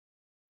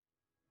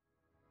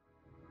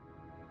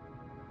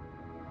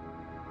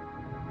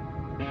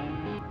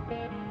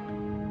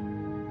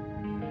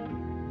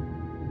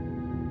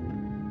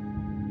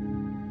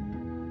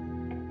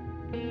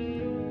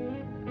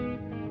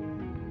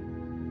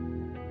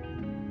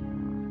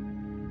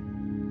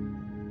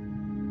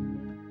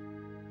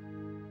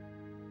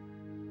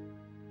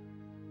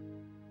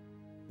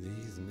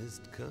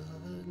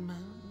mist-covered mountains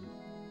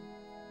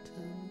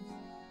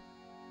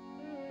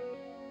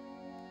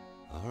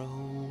are a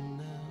home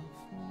now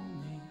for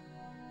me.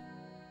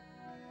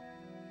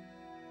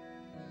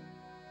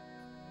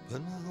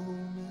 But my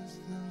home is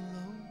the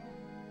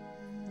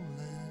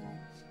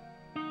lowlands,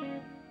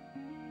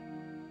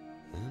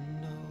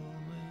 and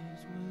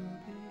always will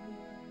be.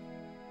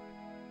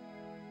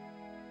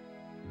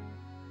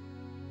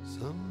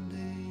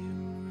 Someday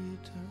you'll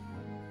return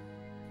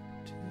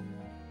to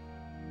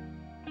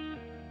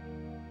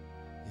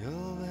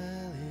your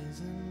valleys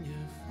and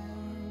your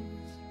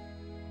farms,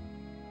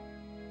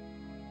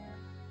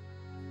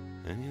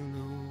 and you'll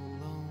no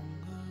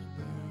longer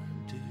burn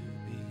to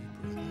be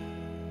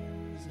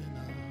brothers in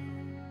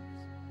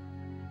arms.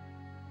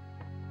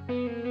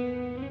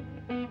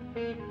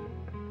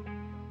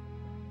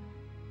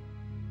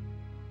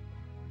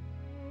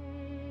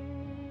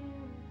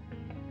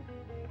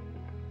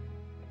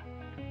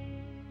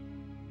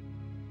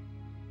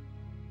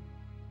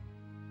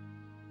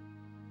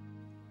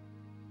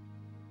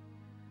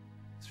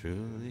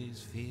 Through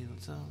these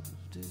fields of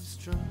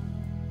destruction,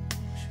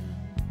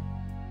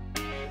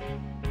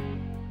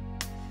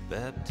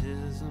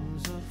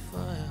 baptisms of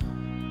fire,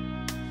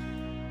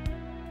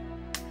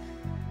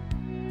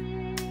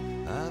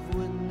 I've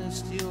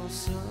witnessed your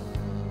suffering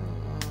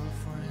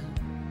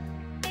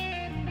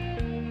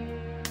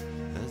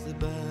as the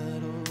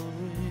battle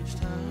reached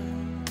high.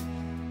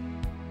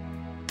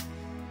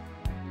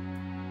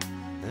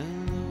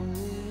 And though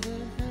it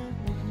hurt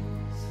me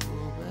so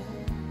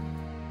bad,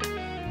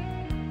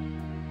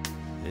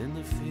 in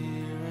the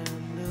fear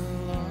and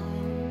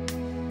alarm,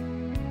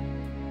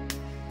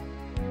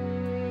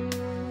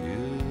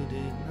 you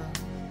did not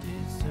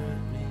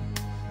desert me,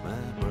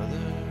 my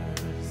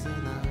brothers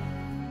in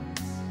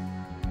arms.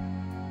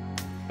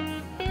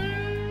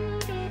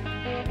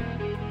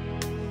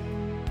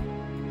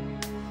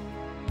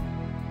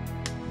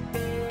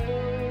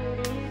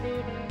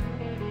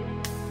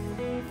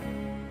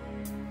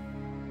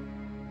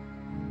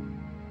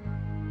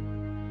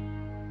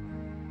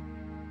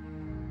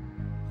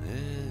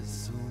 There's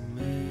so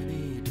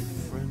many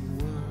different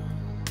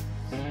worlds,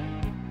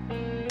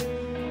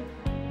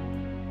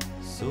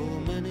 so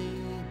many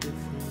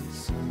different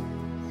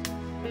suns,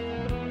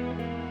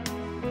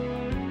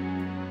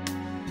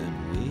 and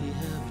we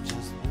have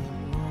just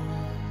one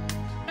world,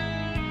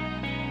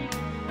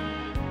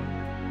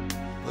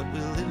 but we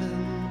live in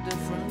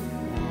different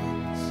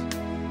ones.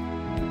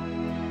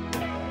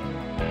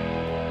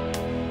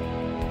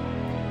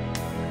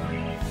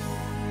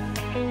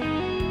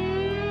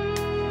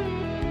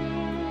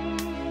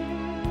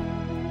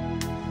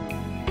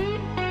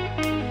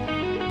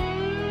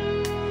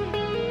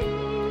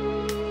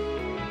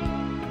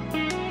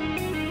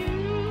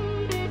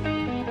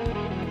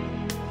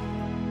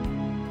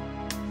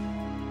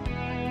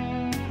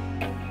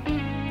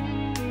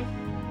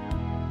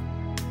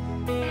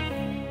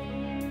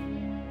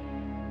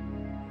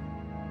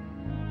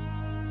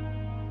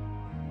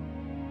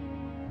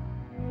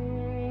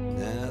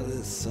 Now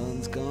the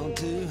sun's gone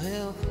to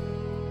hell,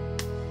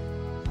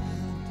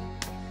 and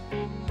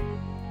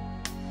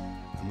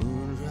the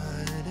moon's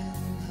riding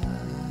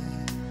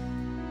high.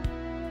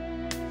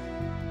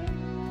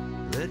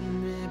 Let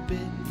me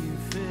bid you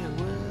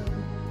farewell.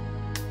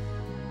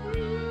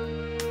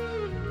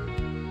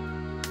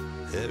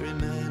 Every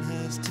man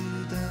has to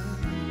die,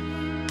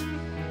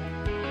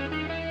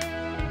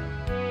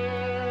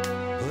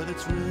 but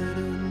it's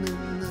written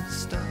in the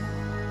stars.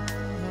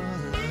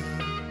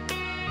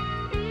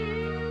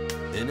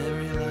 In every